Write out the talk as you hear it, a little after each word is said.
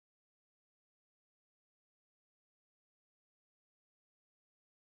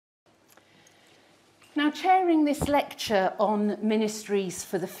Now, chairing this lecture on Ministries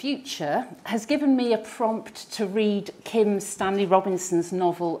for the Future has given me a prompt to read Kim Stanley Robinson's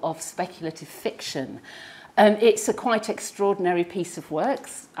novel of speculative fiction. It's a quite extraordinary piece of work.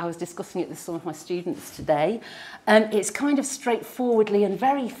 I was discussing it with some of my students today. It's kind of straightforwardly and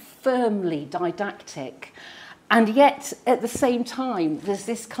very firmly didactic. And yet, at the same time, there's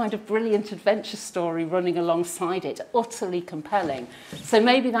this kind of brilliant adventure story running alongside it, utterly compelling. So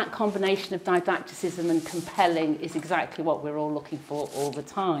maybe that combination of didacticism and compelling is exactly what we're all looking for all the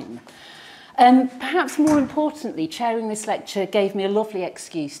time. Perhaps more importantly, chairing this lecture gave me a lovely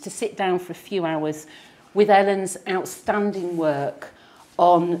excuse to sit down for a few hours with Ellen's outstanding work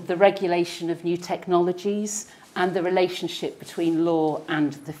on the regulation of new technologies and the relationship between law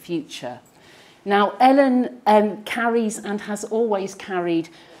and the future. Now, Ellen carries and has always carried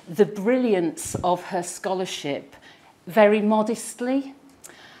the brilliance of her scholarship very modestly.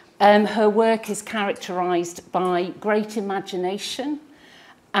 Her work is characterised by great imagination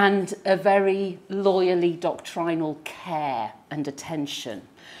and a very lawyerly doctrinal care and attention,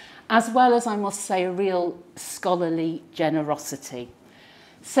 as well as, I must say, a real scholarly generosity.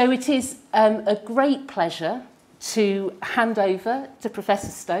 So it is a great pleasure to hand over to Professor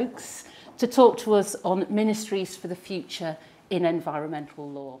Stokes to talk to us on Ministries for the Future in Environmental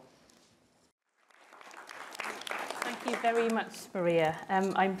Law. Thank you very much, Maria.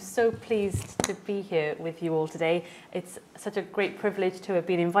 I'm so pleased to be here with you all today. It's such a great privilege to have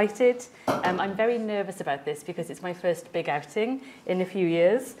been invited. I'm very nervous about this because it's my first big outing in a few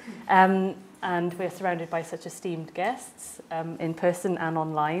years. And we're surrounded by such esteemed guests in person and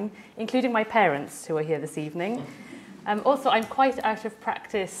online, including my parents who are here this evening. Also, I'm quite out of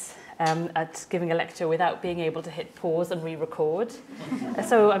practice at giving a lecture without being able to hit pause and re-record.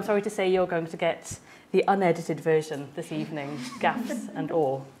 So I'm sorry to say you're going to get the unedited version this evening, gaffes and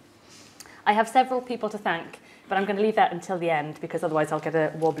all. I have several people to thank, but I'm going to leave that until the end because otherwise I'll get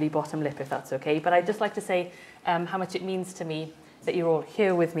a wobbly bottom lip if that's okay. But I'd just like to say how much it means to me that you're all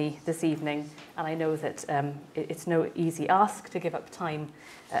here with me this evening, and I know that it's no easy ask to give up time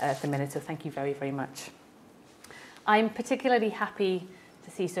at the minute, so thank you very, very much. I'm particularly happy to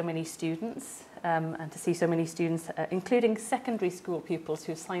see so many students and to see so many students, including secondary school pupils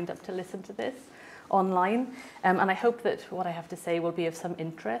who signed up to listen to this online. And I hope that what I have to say will be of some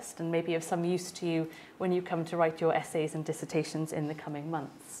interest and maybe of some use to you when you come to write your essays and dissertations in the coming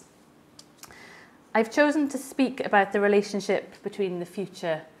months. I've chosen to speak about the relationship between the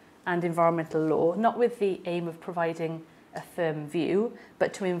future and environmental law, not with the aim of providing a firm view,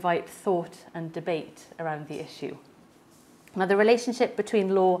 but to invite thought and debate around the issue. Now, the relationship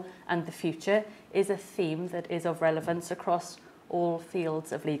between law and the future is a theme that is of relevance across all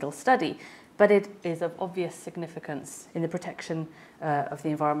fields of legal study, but it is of obvious significance in the protection of the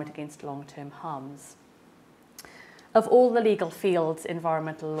environment against long-term harms. Of all the legal fields,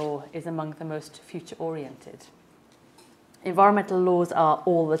 environmental law is among the most future-oriented. Environmental laws are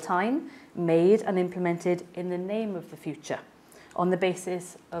all the time made and implemented in the name of the future, on the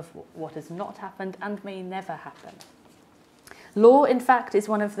basis of what has not happened and may never happen. Law, in fact, is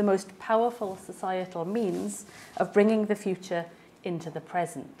one of the most powerful societal means of bringing the future into the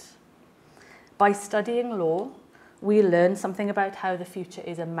present. By studying law, we learn something about how the future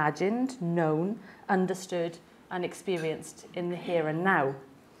is imagined, known, understood, and experienced in the here and now.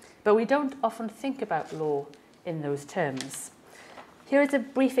 But we don't often think about law in those terms. Here is a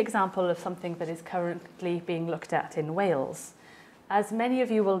brief example of something that is currently being looked at in Wales. As many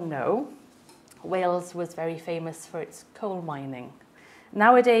of you will know, Wales was very famous for its coal mining.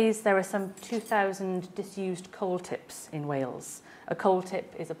 Nowadays, there are some 2,000 disused coal tips in Wales. A coal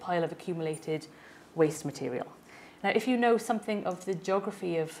tip is a pile of accumulated waste material. Now, if you know something of the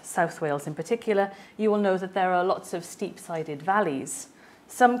geography of South Wales in particular, you will know that there are lots of steep-sided valleys.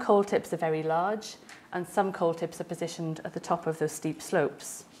 Some coal tips are very large, and some coal tips are positioned at the top of those steep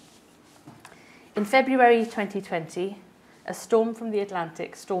slopes. In February 2020, a storm from the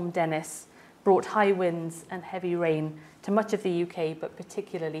Atlantic, Storm Dennis, brought high winds and heavy rain to much of the UK, but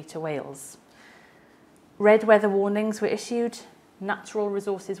particularly to Wales. Red weather warnings were issued. Natural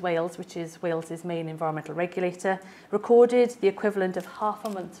Resources Wales, which is Wales's main environmental regulator, recorded the equivalent of half a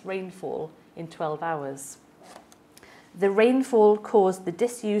month's rainfall in 12 hours. The rainfall caused the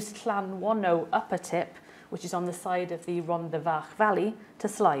disused Llan Wano upper tip, which is on the side of the Rhondda Fach Valley, to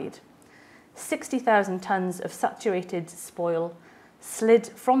slide. 60,000 tonnes of saturated spoil slid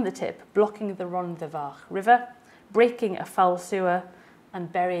from the tip, blocking the Rhondda Fach River, breaking a foul sewer,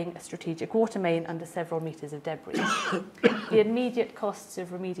 and burying a strategic water main under several metres of debris. The immediate costs of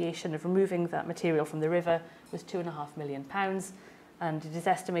remediation of removing that material from the river was £2.5 million, and it is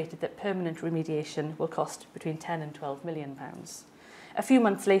estimated that permanent remediation will cost between 10 and 12 million pounds. A few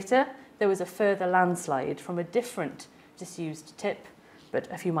months later, there was a further landslide from a different disused tip,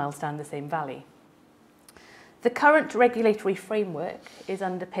 but a few miles down the same valley. The current regulatory framework is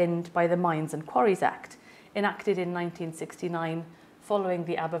underpinned by the Mines and Quarries Act, enacted in 1969 following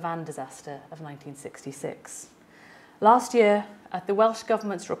the Aberfan disaster of 1966. Last year, at the Welsh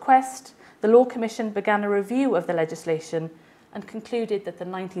Government's request, the Law Commission began a review of the legislation and concluded that the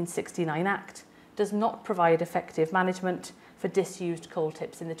 1969 Act does not provide effective management for disused coal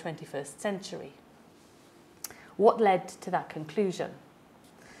tips in the 21st century. What led to that conclusion?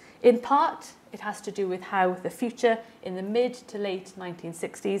 In part, it has to do with how the future in the mid to late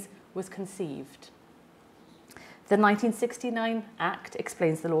 1960s was conceived. The 1969 Act,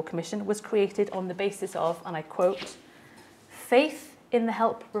 explains the Law Commission, was created on the basis of, and I quote, faith in the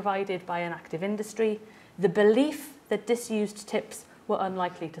help provided by an active industry, the belief that disused tips were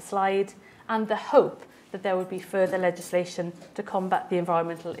unlikely to slide, and the hope that there would be further legislation to combat the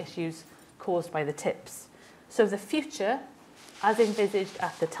environmental issues caused by the tips. So the future, as envisaged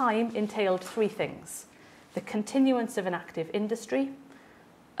at the time, entailed three things: the continuance of an active industry,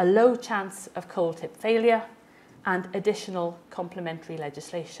 a low chance of coal tip failure, and additional complementary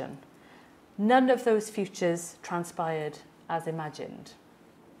legislation. None of those futures transpired as imagined.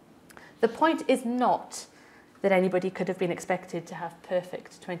 The point is not that anybody could have been expected to have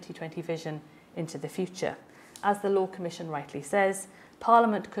perfect 2020 vision into the future. As the Law Commission rightly says,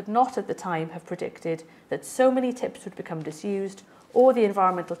 Parliament could not at the time have predicted that so many tips would become disused or the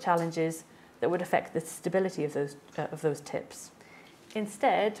environmental challenges that would affect the stability of those tips.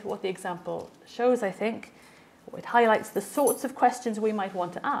 Instead, what the example shows, I think, it highlights the sorts of questions we might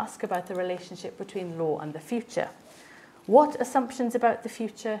want to ask about the relationship between law and the future. What assumptions about the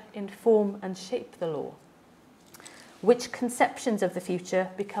future inform and shape the law? Which conceptions of the future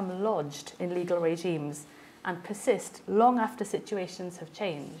become lodged in legal regimes and persist long after situations have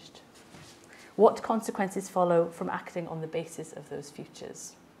changed? What consequences follow from acting on the basis of those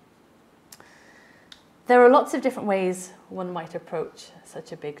futures? There are lots of different ways one might approach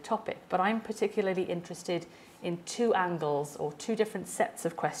such a big topic, but I'm particularly interested in two angles or two different sets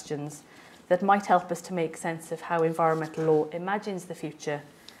of questions that might help us to make sense of how environmental law imagines the future,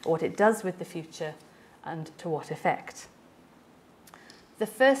 or what it does with the future, and to what effect. The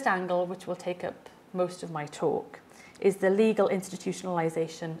first angle, which will take up most of my talk, is the legal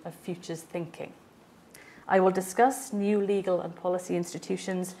institutionalisation of futures thinking. I will discuss new legal and policy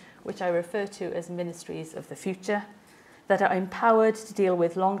institutions, which I refer to as ministries of the future, that are empowered to deal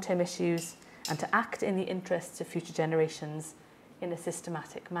with long-term issues and to act in the interests of future generations in a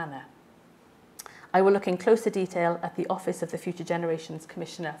systematic manner. I will look in closer detail at the Office of the Future Generations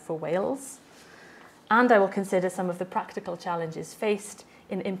Commissioner for Wales, and I will consider some of the practical challenges faced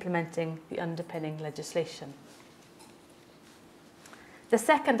in implementing the underpinning legislation. The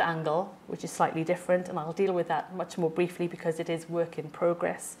second angle, which is slightly different, and I'll deal with that much more briefly because it is work in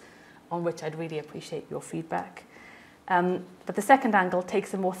progress, on which I'd really appreciate your feedback. But the second angle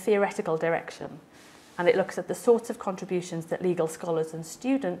takes a more theoretical direction, and it looks at the sorts of contributions that legal scholars and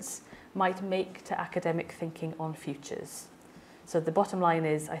students might make to academic thinking on futures. So the bottom line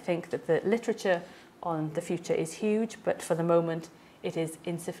is, I think that the literature on the future is huge, but for the moment it is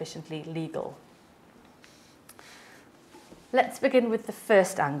insufficiently legal. Let's begin with the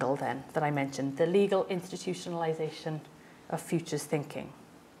first angle then that I mentioned, the legal institutionalisation of futures thinking.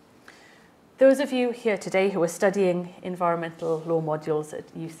 Those of you here today who are studying environmental law modules at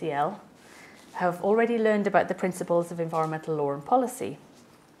UCL have already learned about the principles of environmental law and policy,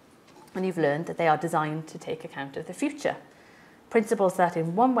 and you've learned that they are designed to take account of the future. Principles that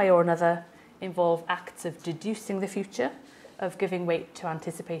in one way or another involve acts of deducing the future, of giving weight to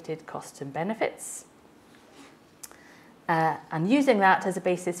anticipated costs and benefits, and using that as a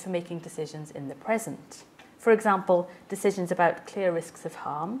basis for making decisions in the present. For example, decisions about clear risks of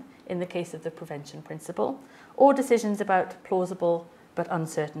harm in the case of the prevention principle, or decisions about plausible but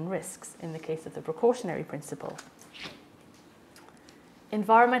uncertain risks in the case of the precautionary principle.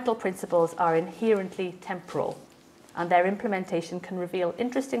 Environmental principles are inherently temporal, and their implementation can reveal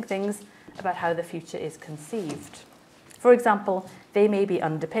interesting things about how the future is conceived. For example, they may be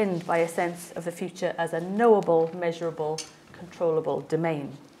underpinned by a sense of the future as a knowable, measurable, controllable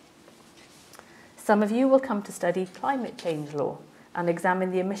domain. Some of you will come to study climate change law and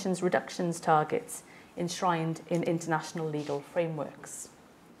examine the emissions reductions targets enshrined in international legal frameworks.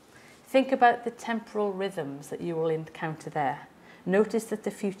 Think about the temporal rhythms that you will encounter there. Notice that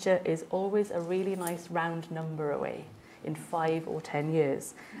the future is always a really nice round number away in 5 or 10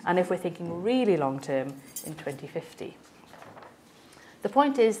 years, and if we're thinking really long term, in 2050. The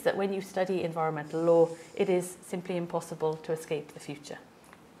point is that when you study environmental law, it is simply impossible to escape the future.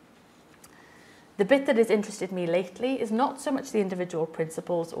 The bit that has interested me lately is not so much the individual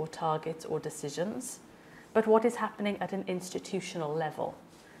principles or targets or decisions, but what is happening at an institutional level.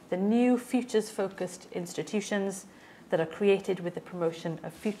 The new futures-focused institutions that are created with the promotion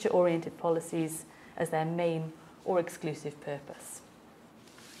of future-oriented policies as their main or exclusive purpose.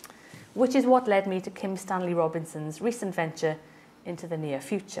 Which is what led me to Kim Stanley Robinson's recent venture into the near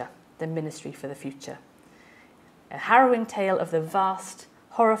future, the Ministry for the Future. A harrowing tale of the vast,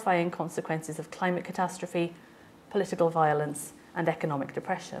 horrifying consequences of climate catastrophe, political violence, and economic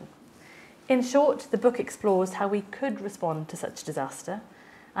depression. In short, the book explores how we could respond to such disaster,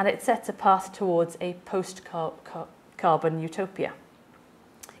 and it sets a path towards a post-carbon utopia.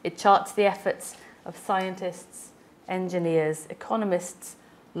 It charts the efforts of scientists, engineers, economists,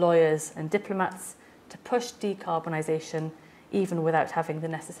 lawyers, and diplomats to push decarbonisation even without having the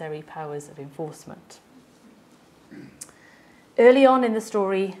necessary powers of enforcement. Early on in the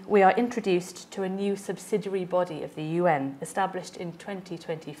story, we are introduced to a new subsidiary body of the UN, established in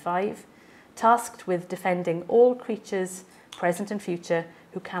 2025, tasked with defending all creatures, present and future,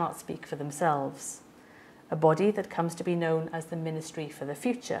 who cannot speak for themselves. A body that comes to be known as the Ministry for the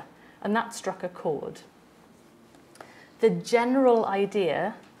Future, and that struck a chord. The general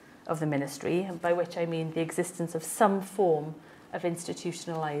idea of the ministry, and by which I mean the existence of some form of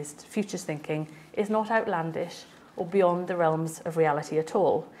institutionalised futures thinking, is not outlandish or beyond the realms of reality at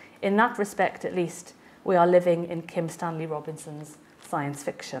all. In that respect, at least, we are living in Kim Stanley Robinson's science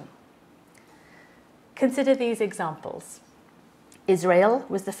fiction. Consider these examples. Israel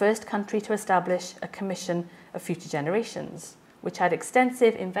was the first country to establish a Commission of Future Generations, which had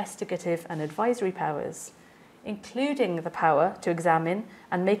extensive investigative and advisory powers, including the power to examine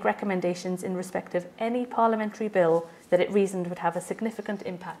and make recommendations in respect of any parliamentary bill that it reasoned would have a significant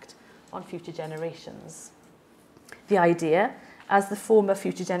impact on future generations. The idea, as the former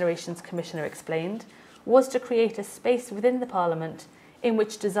Future Generations Commissioner explained, was to create a space within the Parliament in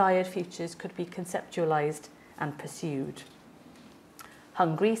which desired futures could be conceptualised and pursued.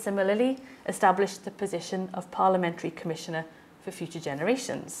 Hungary, similarly, established the position of Parliamentary Commissioner for Future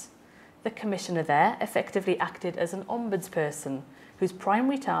Generations. The Commissioner there effectively acted as an ombudsperson whose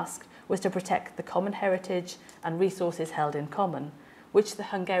primary task was to protect the common heritage and resources held in common, which the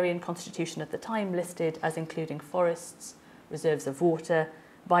Hungarian constitution at the time listed as including forests, reserves of water,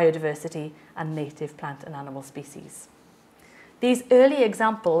 biodiversity, and native plant and animal species. These early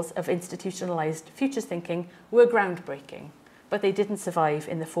examples of institutionalised futures thinking were groundbreaking, but they didn't survive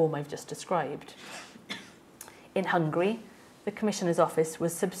in the form I've just described. In Hungary, the Commissioner's office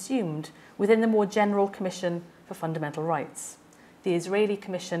was subsumed within the more general Commission for Fundamental Rights. The Israeli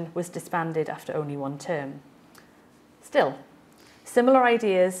Commission was disbanded after only one term. Still, similar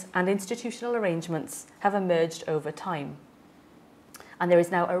ideas and institutional arrangements have emerged over time. And there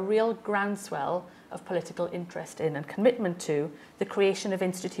is now a real groundswell of political interest in and commitment to the creation of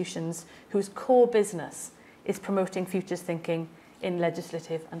institutions whose core business is promoting futures thinking in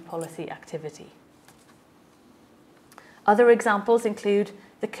legislative and policy activity. Other examples include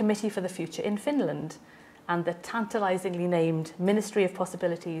the Committee for the Future in Finland and the tantalisingly named Ministry of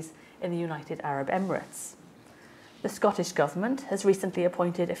Possibilities in the United Arab Emirates. The Scottish Government has recently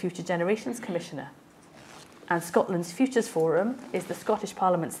appointed a Future Generations Commissioner, and Scotland's Futures Forum is the Scottish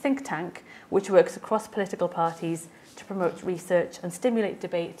Parliament's think tank, which works across political parties to promote research and stimulate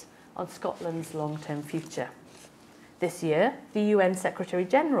debate on Scotland's long-term future. This year, the UN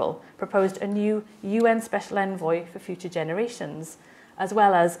Secretary-General proposed a new UN Special Envoy for Future Generations, as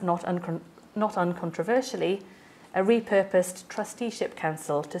well as, not uncontroversially, a repurposed trusteeship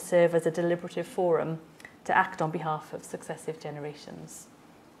council to serve as a deliberative forum to act on behalf of successive generations.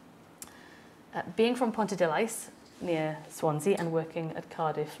 Being from Pontedillice, near Swansea, and working at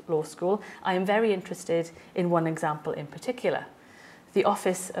Cardiff Law School, I am very interested in one example in particular, the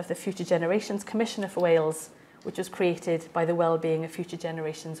Office of the Future Generations Commissioner for Wales, which was created by the Wellbeing of Future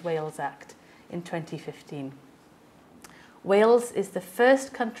Generations Wales Act in 2015. Wales is the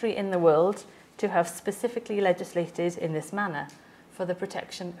first country in the world to have specifically legislated in this manner for the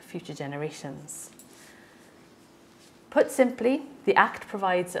protection of future generations. Put simply, the Act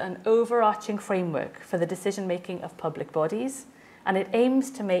provides an overarching framework for the decision-making of public bodies, and it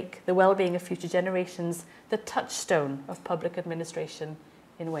aims to make the well-being of future generations the touchstone of public administration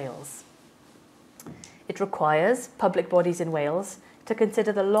in Wales. It requires public bodies in Wales to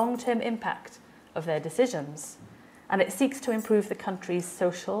consider the long-term impact of their decisions, and it seeks to improve the country's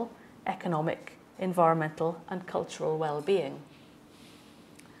social, economic, environmental, and cultural well-being.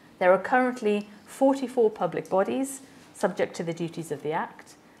 There are currently 44 public bodies, subject to the duties of the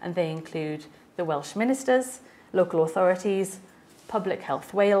Act, and they include the Welsh Ministers, local authorities, Public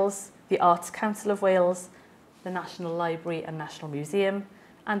Health Wales, the Arts Council of Wales, the National Library and National Museum,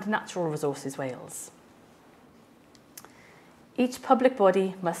 and Natural Resources Wales. Each public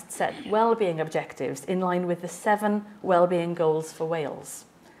body must set wellbeing objectives in line with the 7 wellbeing goals for Wales.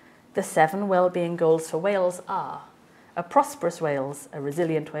 The 7 wellbeing goals for Wales are a prosperous Wales, a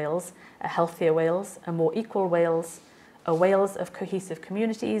resilient Wales, a healthier Wales, a more equal Wales, a Wales of cohesive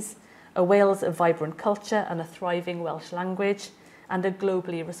communities, a Wales of vibrant culture and a thriving Welsh language, and a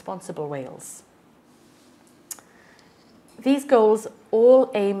globally responsible Wales. These goals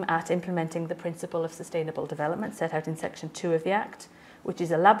all aim at implementing the principle of sustainable development set out in Section 2 of the Act, which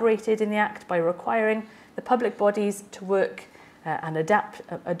is elaborated in the Act by requiring the public bodies to work and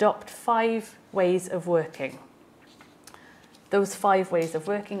adopt 5 ways of working. Those 5 ways of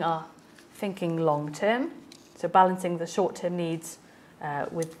working are thinking long-term, so balancing the short-term needs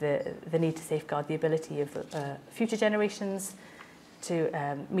with the need to safeguard the ability of future generations to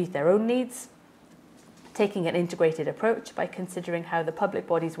meet their own needs, taking an integrated approach by considering how the public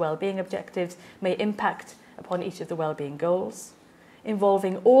body's wellbeing objectives may impact upon each of the wellbeing goals,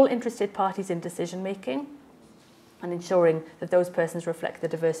 involving all interested parties in decision-making and ensuring that those persons reflect the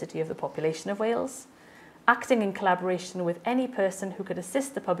diversity of the population of Wales, acting in collaboration with any person who could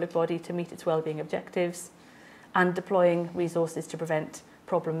assist the public body to meet its wellbeing objectives, and deploying resources to prevent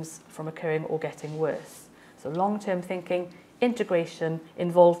problems from occurring or getting worse. So long-term thinking, integration,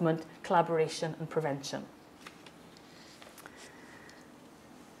 involvement, collaboration and prevention.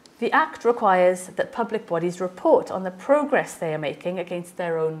 The Act requires that public bodies report on the progress they are making against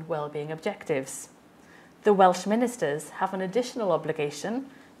their own wellbeing objectives. The Welsh Ministers have an additional obligation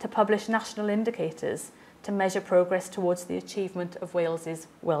to publish national indicators to measure progress towards the achievement of Wales's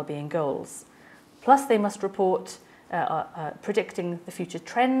wellbeing goals. Plus, they must report predicting the future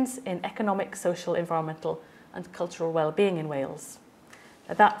trends in economic, social, environmental and cultural well-being in Wales.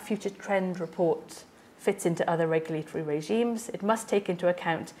 That future trend report fits into other regulatory regimes. It must take into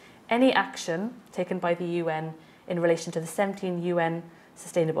account any action taken by the UN in relation to the 17 UN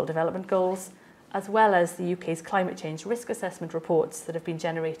Sustainable Development Goals, as well as the UK's climate change risk assessment reports that have been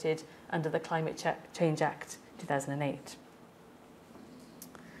generated under the Climate Change Act 2008.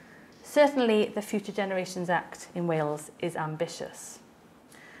 Certainly, the Future Generations Act in Wales is ambitious.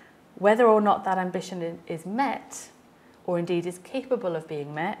 Whether or not that ambition is met, or indeed is capable of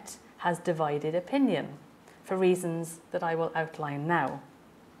being met, has divided opinion, for reasons that I will outline now.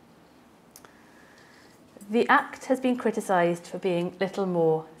 The Act has been criticised for being little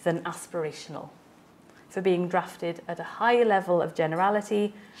more than aspirational, for being drafted at a high level of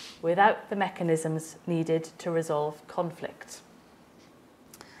generality without the mechanisms needed to resolve conflict.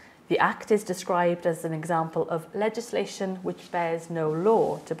 The Act is described as an example of legislation which bears no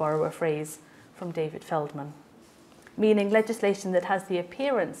law, to borrow a phrase from David Feldman, meaning legislation that has the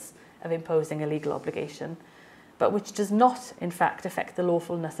appearance of imposing a legal obligation, but which does not, in fact, affect the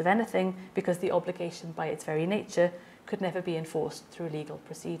lawfulness of anything because the obligation by its very nature could never be enforced through legal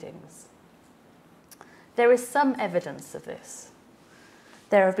proceedings. There is some evidence of this.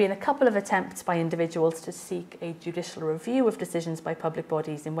 There have been a couple of attempts by individuals to seek a judicial review of decisions by public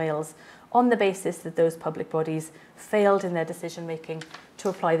bodies in Wales on the basis that those public bodies failed in their decision-making to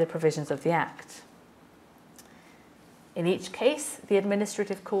apply the provisions of the Act. In each case, the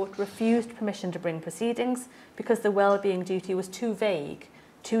Administrative Court refused permission to bring proceedings because the wellbeing duty was too vague,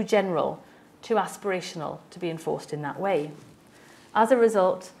 too general, too aspirational to be enforced in that way. As a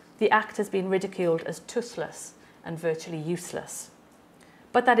result, the Act has been ridiculed as toothless and virtually useless.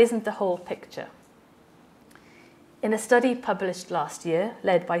 But that isn't the whole picture. In a study published last year,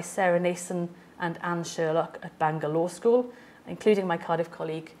 led by Sarah Nason and Anne Sherlock at Bangor Law School, including my Cardiff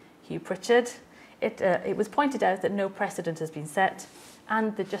colleague Hugh Pritchard, it was pointed out that no precedent has been set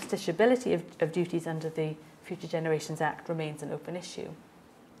and the justiciability of duties under the Future Generations Act remains an open issue.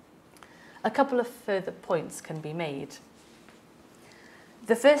 A couple of further points can be made.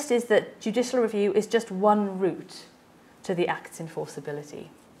 The first is that judicial review is just one route to the Act's enforceability,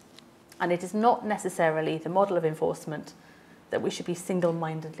 and it is not necessarily the model of enforcement that we should be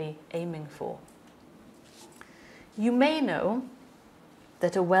single-mindedly aiming for. You may know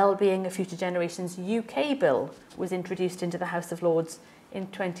that a Wellbeing of Future Generations UK bill was introduced into the House of Lords in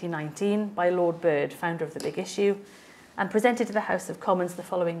 2019 by Lord Bird, founder of The Big Issue, and presented to the House of Commons the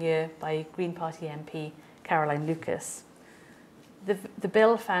following year by Green Party MP Caroline Lucas. The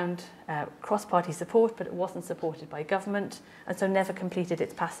bill found cross-party support, but it wasn't supported by government, and so never completed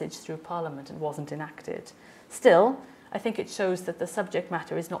its passage through Parliament and wasn't enacted. Still, I think it shows that the subject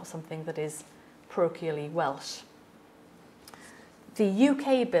matter is not something that is parochially Welsh. The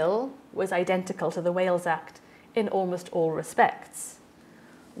UK bill was identical to the Wales Act in almost all respects.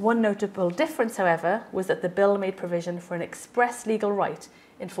 One notable difference, however, was that the bill made provision for an express legal right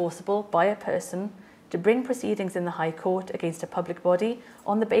enforceable by a person to bring proceedings in the High Court against a public body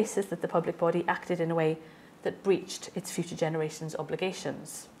on the basis that the public body acted in a way that breached its future generations'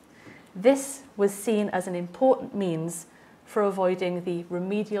 obligations. This was seen as an important means for avoiding the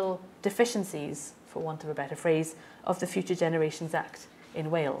remedial deficiencies, for want of a better phrase, of the Future Generations Act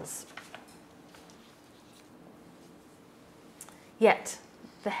in Wales. Yet,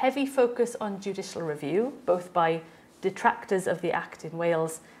 the heavy focus on judicial review, both by detractors of the Act in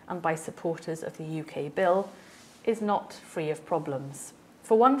Wales and by supporters of the UK bill, is not free of problems.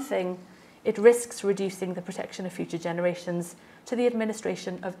 For one thing, it risks reducing the protection of future generations to the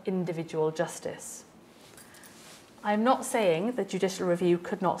administration of individual justice. I'm not saying that judicial review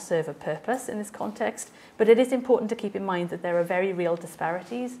could not serve a purpose in this context, but it is important to keep in mind that there are very real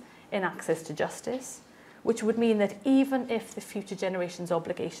disparities in access to justice, which would mean that even if the future generations'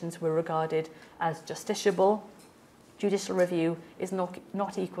 obligations were regarded as justiciable, judicial review is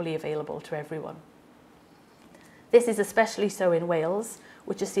not equally available to everyone. This is especially so in Wales,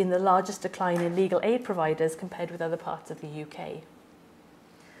 which has seen the largest decline in legal aid providers compared with other parts of the UK.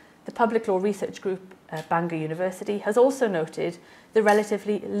 The public law research group Bangor University has also noted the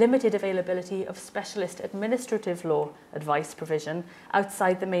relatively limited availability of specialist administrative law advice provision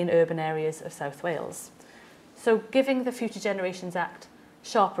outside the main urban areas of South Wales. So giving the Future Generations Act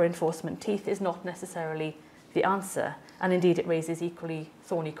sharper enforcement teeth is not necessarily the answer, and indeed it raises equally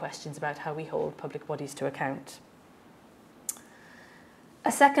thorny questions about how we hold public bodies to account.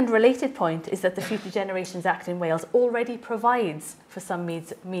 A second related point is that the Future Generations Act in Wales already provides for some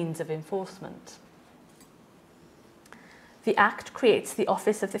means of enforcement. The Act creates the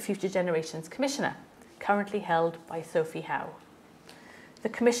Office of the Future Generations Commissioner, currently held by Sophie Howe. The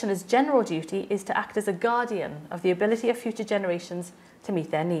Commissioner's general duty is to act as a guardian of the ability of future generations to meet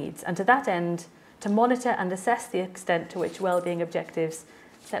their needs, and to that end, to monitor and assess the extent to which wellbeing objectives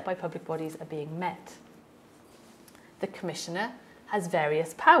set by public bodies are being met. The Commissioner has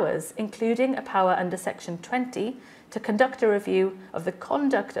various powers, including a power under Section 20 to conduct a review of the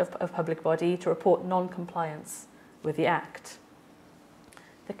conduct of a public body to report non-compliance with the Act.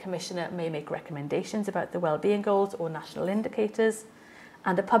 The Commissioner may make recommendations about the wellbeing goals or national indicators,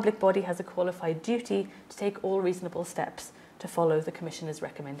 and a public body has a qualified duty to take all reasonable steps to follow the Commissioner's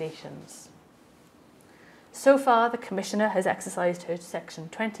recommendations. So far, the Commissioner has exercised her Section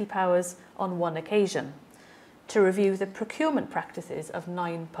 20 powers on one occasion, to review the procurement practices of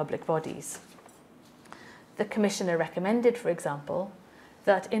 9 public bodies. The Commissioner recommended, for example,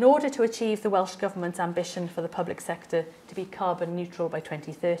 that in order to achieve the Welsh Government's ambition for the public sector to be carbon neutral by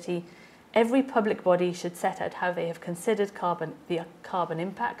 2030, every public body should set out how they have considered the carbon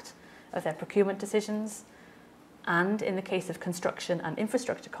impact of their procurement decisions, and in the case of construction and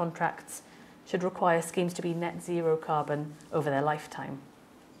infrastructure contracts, should require schemes to be net zero carbon over their lifetime.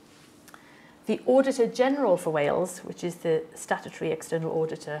 The Auditor General for Wales, which is the statutory external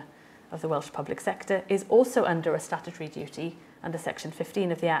auditor of the Welsh public sector, is also under a statutory duty under Section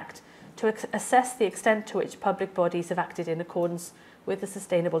 15 of the Act to assess the extent to which public bodies have acted in accordance with the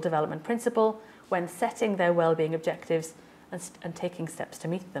Sustainable Development Principle when setting their wellbeing objectives and taking steps to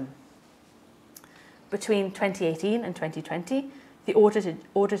meet them. Between 2018 and 2020, the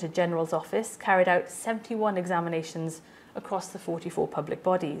Auditor General's Office carried out 71 examinations across the 44 public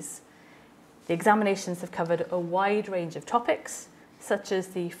bodies. The examinations have covered a wide range of topics, such as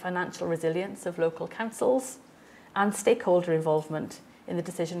the financial resilience of local councils and stakeholder involvement in the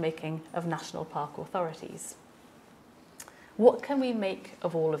decision-making of national park authorities. What can we make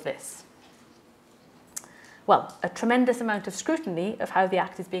of all of this? Well, a tremendous amount of scrutiny of how the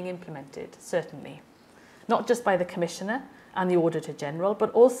Act is being implemented, certainly. Not just by the Commissioner and the Auditor General,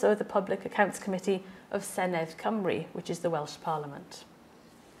 but also the Public Accounts Committee of Senedd Cymru, which is the Welsh Parliament.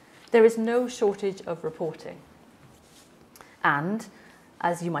 There is no shortage of reporting. And,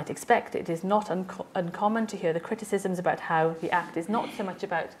 as you might expect, it is not uncommon to hear the criticisms about how the Act is not so much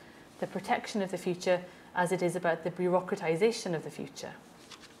about the protection of the future as it is about the bureaucratisation of the future.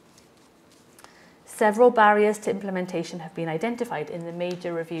 Several barriers to implementation have been identified in the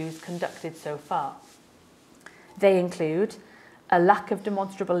major reviews conducted so far. They include a lack of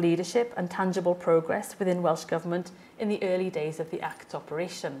demonstrable leadership and tangible progress within Welsh Government in the early days of the Act's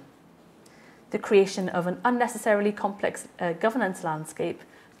operation, the creation of an unnecessarily complex governance landscape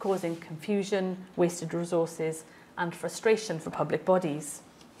causing confusion, wasted resources and frustration for public bodies,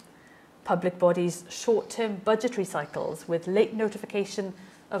 public bodies' short-term budgetary cycles with late notification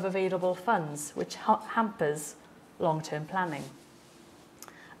of available funds, which hampers long-term planning,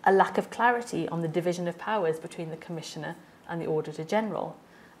 a lack of clarity on the division of powers between the Commissioner and the Auditor General,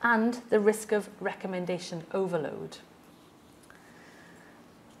 and the risk of recommendation overload.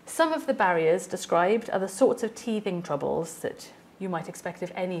 Some of the barriers described are the sorts of teething troubles that you might expect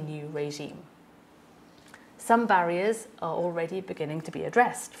of any new regime. Some barriers are already beginning to be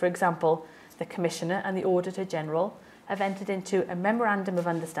addressed. For example, the Commissioner and the Auditor General have entered into a memorandum of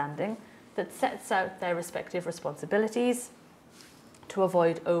understanding that sets out their respective responsibilities to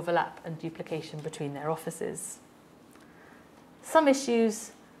avoid overlap and duplication between their offices. Some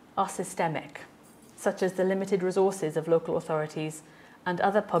issues are systemic, such as the limited resources of local authorities and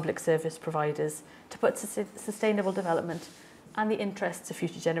other public service providers to put sustainable development and the interests of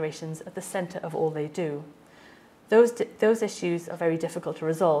future generations at the centre of all they do. Those issues are very difficult to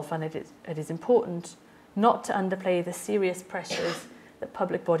resolve, and it is important not to underplay the serious pressures that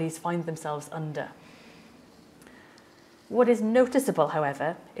public bodies find themselves under. What is noticeable,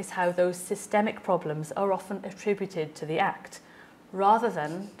 however, is how those systemic problems are often attributed to the Act, rather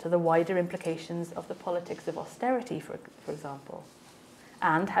than to the wider implications of the politics of austerity, for example,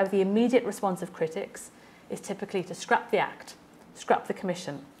 and how the immediate response of critics is typically to scrap the Act, scrap the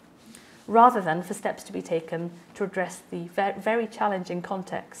Commission, rather than for steps to be taken to address the very challenging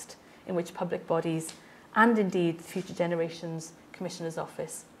context in which public bodies and indeed the Future Generations Commissioner's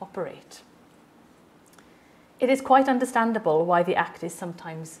Office operate. It is quite understandable why the Act is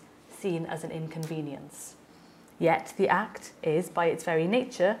sometimes seen as an inconvenience. Yet the Act is, by its very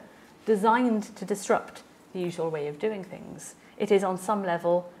nature, designed to disrupt the usual way of doing things. It is on some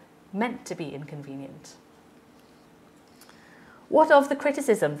level meant to be inconvenient. What of the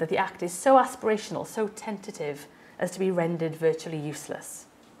criticism that the Act is so aspirational, so tentative, as to be rendered virtually useless?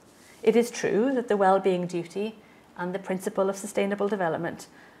 It is true that the well-being duty and the principle of sustainable development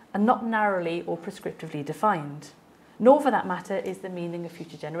are not narrowly or prescriptively defined, nor for that matter is the meaning of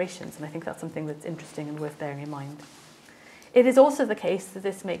future generations, and I think that's something that's interesting and worth bearing in mind. It is also the case that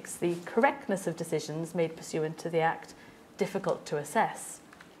this makes the correctness of decisions made pursuant to the Act difficult to assess.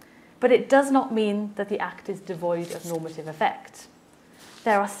 But it does not mean that the Act is devoid of normative effect.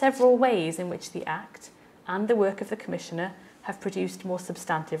 There are several ways in which the Act and the work of the Commissioner have produced more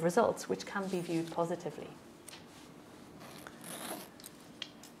substantive results, which can be viewed positively.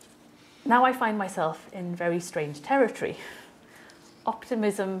 Now I find myself in very strange territory.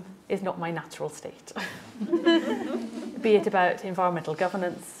 Optimism is not my natural state, be it about environmental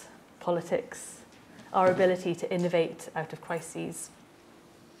governance, politics, our ability to innovate out of crises,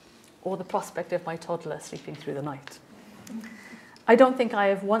 or the prospect of my toddler sleeping through the night. I don't think I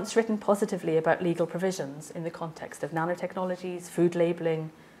have once written positively about legal provisions in the context of nanotechnologies, food labelling,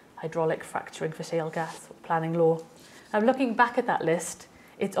 hydraulic fracturing for shale gas, or planning law. Now, looking back at that list,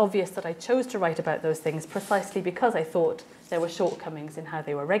 it's obvious that I chose to write about those things precisely because I thought there were shortcomings in how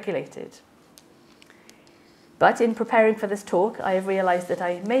they were regulated. But in preparing for this talk, I have realised that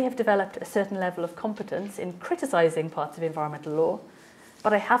I may have developed a certain level of competence in criticising parts of environmental law,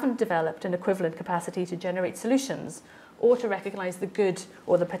 but I haven't developed an equivalent capacity to generate solutions or to recognise the good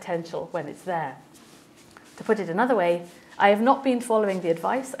or the potential when it's there. To put it another way, I have not been following the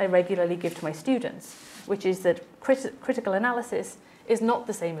advice I regularly give to my students, which is that critical analysis is not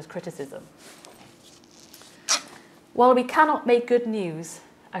the same as criticism. While we cannot make good news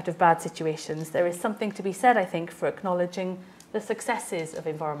out of bad situations, there is something to be said, I think, for acknowledging the successes of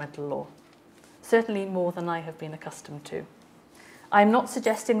environmental law, certainly more than I have been accustomed to. I'm not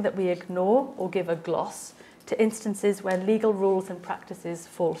suggesting that we ignore or give a gloss to instances where legal rules and practices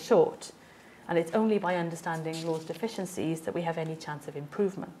fall short, and it's only by understanding law's deficiencies that we have any chance of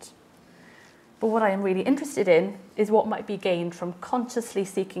improvement. But what I am really interested in is what might be gained from consciously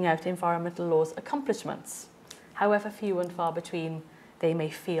seeking out environmental law's accomplishments, however few and far between they may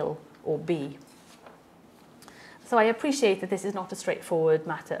feel or be. So I appreciate that this is not a straightforward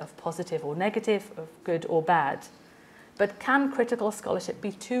matter of positive or negative, of good or bad. But can critical scholarship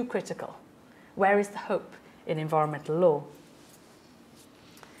be too critical? Where is the hope in environmental law?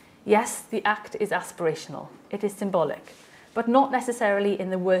 Yes, the Act is aspirational. It is symbolic, but not necessarily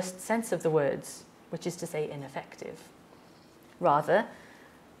in the worst sense of the words, which is to say ineffective. Rather,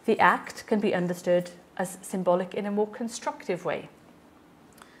 the Act can be understood as symbolic in a more constructive way.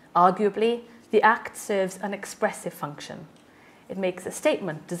 Arguably, the Act serves an expressive function. It makes a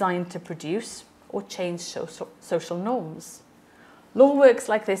statement designed to produce or change social norms. Law works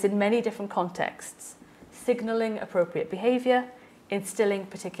like this in many different contexts, signalling appropriate behaviour, instilling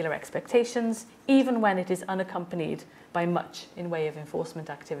particular expectations, even when it is unaccompanied by much in way of enforcement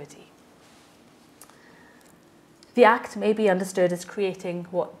activity. The Act may be understood as creating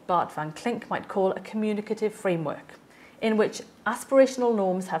what Bart van Klink might call a communicative framework. in which aspirational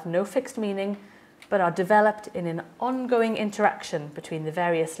norms have no fixed meaning but are developed in an ongoing interaction between the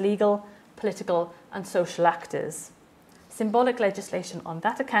various legal, political and social actors. Symbolic legislation on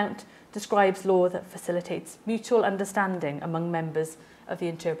that account describes law that facilitates mutual understanding among members of the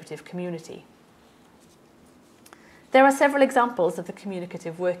interpretive community. There are several examples of the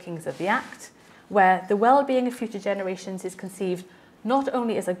communicative workings of the Act, where the well-being of future generations is conceived not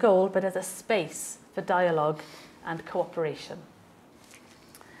only as a goal, but as a space for dialogue and cooperation.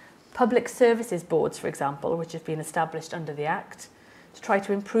 Public services boards, for example, which have been established under the Act, to try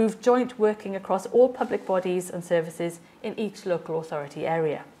to improve joint working across all public bodies and services in each local authority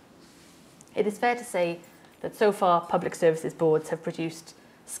area. It is fair to say that so far public services boards have produced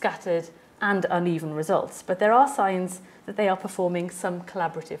scattered and uneven results, but there are signs that they are performing some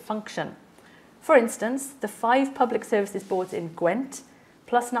collaborative function. For instance, the 5 public services boards in Gwent,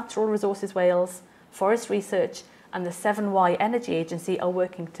 plus Natural Resources Wales, Forest Research and the 7Y Energy Agency are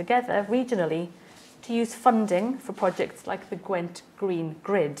working together regionally to use funding for projects like the Gwent Green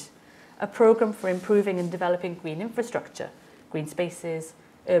Grid, a programme for improving and developing green infrastructure, green spaces,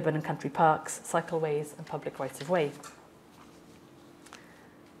 urban and country parks, cycleways and public rights-of-way.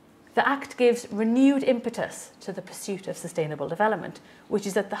 The Act gives renewed impetus to the pursuit of sustainable development, which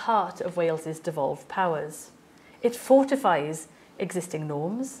is at the heart of Wales's devolved powers. It fortifies existing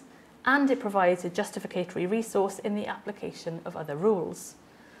norms, and it provides a justificatory resource in the application of other rules.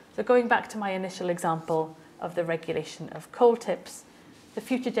 So going back to my initial example of the regulation of coal tips, the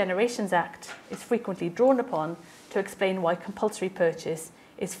Future Generations Act is frequently drawn upon to explain why compulsory purchase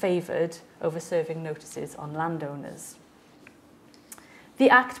is favoured over serving notices on landowners. The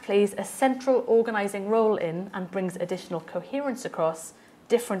Act plays a central organising role in and brings additional coherence across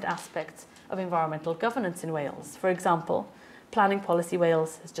different aspects of environmental governance in Wales. For example, Planning Policy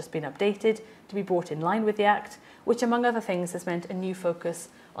Wales has just been updated to be brought in line with the Act, which among other things has meant a new focus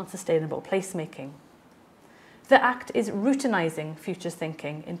on sustainable placemaking. The Act is routinising futures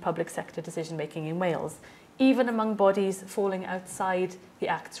thinking in public sector decision making in Wales, even among bodies falling outside the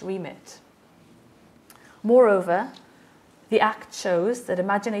Act's remit. Moreover, the Act shows that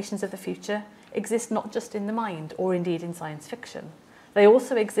imaginations of the future exist not just in the mind or indeed in science fiction. They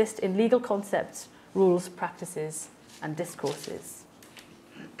also exist in legal concepts, rules, practices and discourses.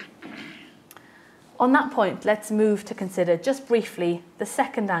 On that point, let's move to consider just briefly the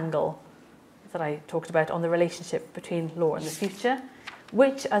second angle that I talked about on the relationship between law and the future,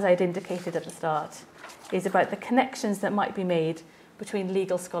 which, as I'd indicated at the start, is about the connections that might be made between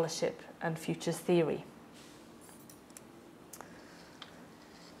legal scholarship and futures theory.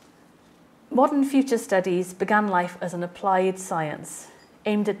 Modern future studies began life as an applied science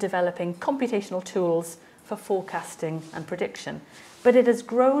aimed at developing computational tools for forecasting and prediction, but it has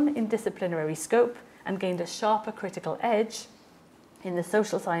grown in disciplinary scope and gained a sharper critical edge in the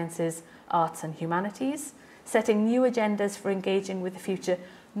social sciences, arts and humanities, setting new agendas for engaging with the future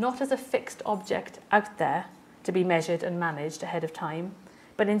not as a fixed object out there to be measured and managed ahead of time,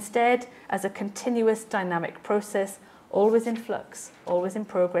 but instead as a continuous dynamic process, always in flux, always in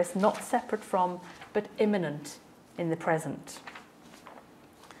progress, not separate from, but immanent in the present.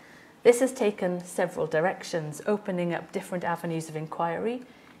 This has taken several directions, opening up different avenues of inquiry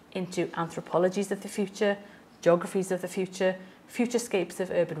into anthropologies of the future, geographies of the future, futurescapes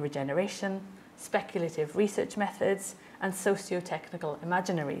of urban regeneration, speculative research methods, and socio-technical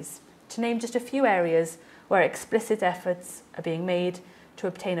imaginaries, to name just a few areas where explicit efforts are being made to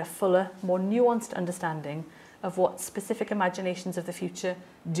obtain a fuller, more nuanced understanding of what specific imaginations of the future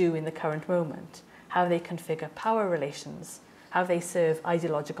do in the current moment, how they configure power relations, how they serve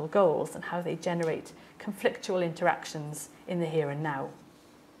ideological goals, and how they generate conflictual interactions in the here and now.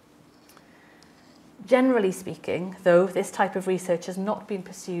 Generally speaking, though, this type of research has not been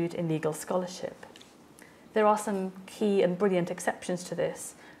pursued in legal scholarship. There are some key and brilliant exceptions to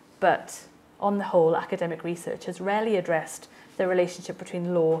this, but on the whole, academic research has rarely addressed the relationship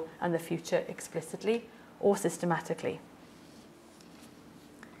between law and the future explicitly or systematically.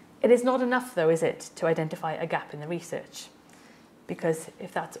 It is not enough, though, is it, to identify a gap in the research? Because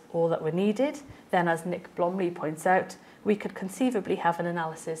if that's all that were needed, then as Nick Blomley points out, we could conceivably have an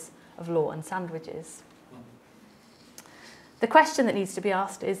analysis of law and sandwiches. The question that needs to be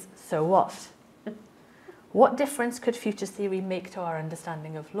asked is, so what? What difference could futures theory make to our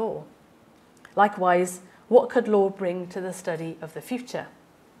understanding of law? Likewise, what could law bring to the study of the future?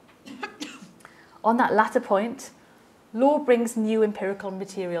 On that latter point, law brings new empirical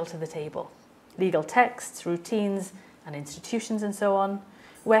material to the table. Legal texts, routines, and institutions and so on,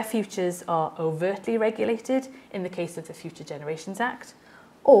 where futures are overtly regulated in the case of the Future Generations Act,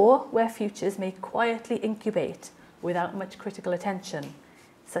 or where futures may quietly incubate without much critical attention,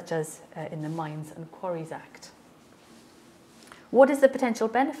 such as in the Mines and Quarries Act. What is the potential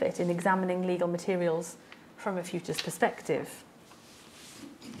benefit in examining legal materials from a futures perspective?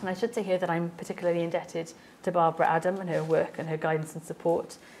 And I should say here that I'm particularly indebted to Barbara Adam and her work and her guidance and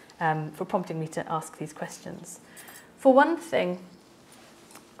support for prompting me to ask these questions. For one thing,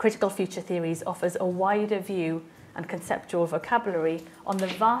 critical future theories offers a wider view and conceptual vocabulary on the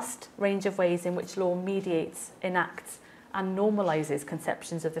vast range of ways in which law mediates, enacts, and normalises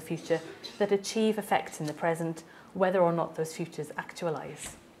conceptions of the future that achieve effects in the present, whether or not those futures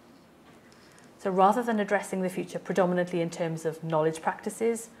actualise. So rather than addressing the future predominantly in terms of knowledge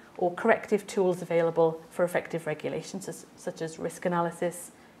practices or corrective tools available for effective regulation, such as risk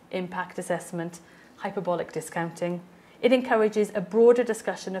analysis, impact assessment, hyperbolic discounting, it encourages a broader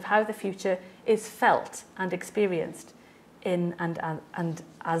discussion of how the future is felt and experienced in and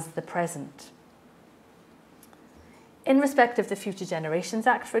as the present. In respect of the Future Generations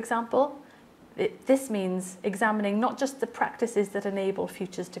Act, for example, this means examining not just the practices that enable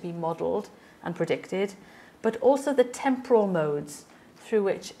futures to be modelled and predicted, but also the temporal modes through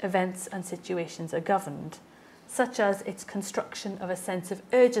which events and situations are governed, such as its construction of a sense of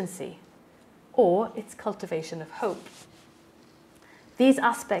urgency or its cultivation of hope. These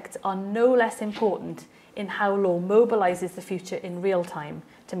aspects are no less important in how law mobilises the future in real time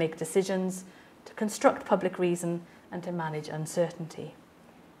to make decisions, to construct public reason, and to manage uncertainty.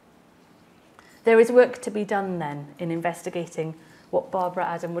 There is work to be done then in investigating what Barbara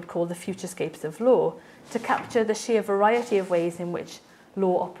Adam would call the futurescapes of law, to capture the sheer variety of ways in which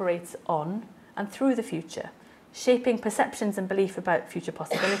law operates on and through the future, shaping perceptions and belief about future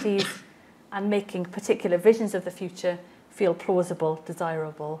possibilities and making particular visions of the future feel plausible,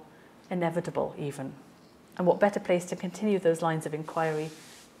 desirable, inevitable even. And what better place to continue those lines of inquiry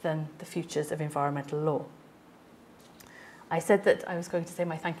than the futures of environmental law? I said that I was going to say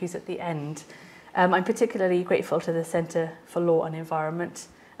my thank yous at the end. I'm particularly grateful to the Centre for Law and Environment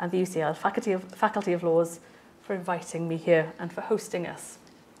and the UCL Faculty of Laws for inviting me here and for hosting us.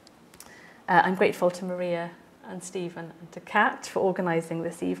 I'm grateful to Maria and Stephen and to Kat for organising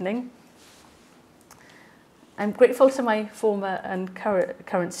this evening. I'm grateful to my former and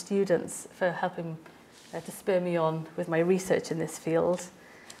current students for helping to spur me on with my research in this field.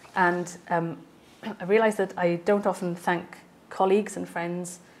 And I realise that I don't often thank colleagues and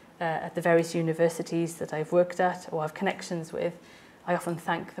friends at the various universities that I've worked at or have connections with. I often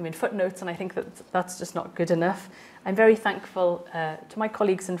thank them in footnotes, and I think that that's just not good enough. I'm very thankful to my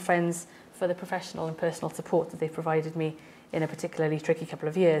colleagues and friends for the professional and personal support that they've provided me in a particularly tricky couple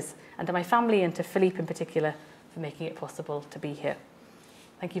of years, and to my family and to Philippe in particular for making it possible to be here.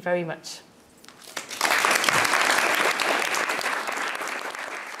 Thank you very much.